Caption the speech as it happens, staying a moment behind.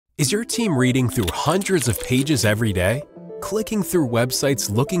Is your team reading through hundreds of pages every day? Clicking through websites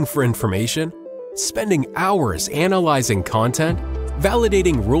looking for information? Spending hours analyzing content?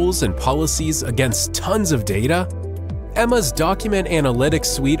 Validating rules and policies against tons of data? Emma's Document Analytics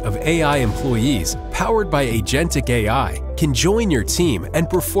suite of AI employees, powered by Agentic AI, can join your team and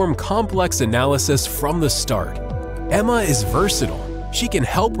perform complex analysis from the start. Emma is versatile. She can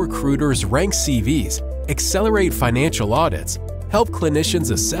help recruiters rank CVs, accelerate financial audits, help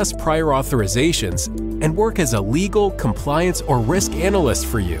clinicians assess prior authorizations, and work as a legal, compliance, or risk analyst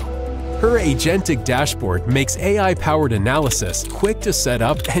for you. Her agentic dashboard makes AI-powered analysis quick to set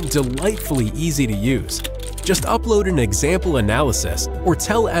up and delightfully easy to use. Just upload an example analysis or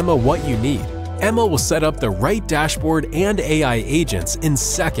tell Emma what you need. Emma will set up the right dashboard and AI agents in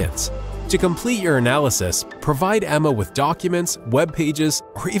seconds. To complete your analysis, provide Emma with documents, web pages,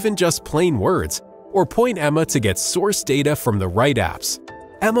 or even just plain words, or point Emma to get source data from the right apps.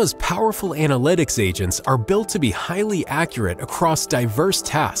 Emma's powerful analytics agents are built to be highly accurate across diverse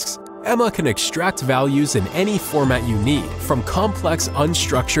tasks. Emma can extract values in any format you need from complex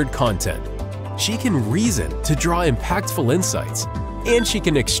unstructured content. She can reason to draw impactful insights, and she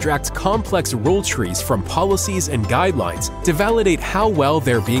can extract complex rule trees from policies and guidelines to validate how well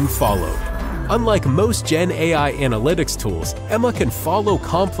they're being followed. Unlike most Gen AI analytics tools, Emma can follow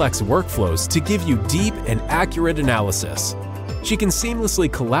complex workflows to give you deep and accurate analysis. She can seamlessly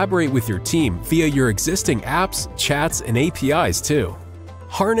collaborate with your team via your existing apps, chats, and APIs too.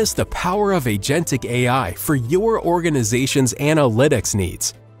 Harness the power of Agentic AI for your organization's analytics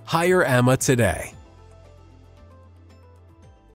needs. Hire Emma today.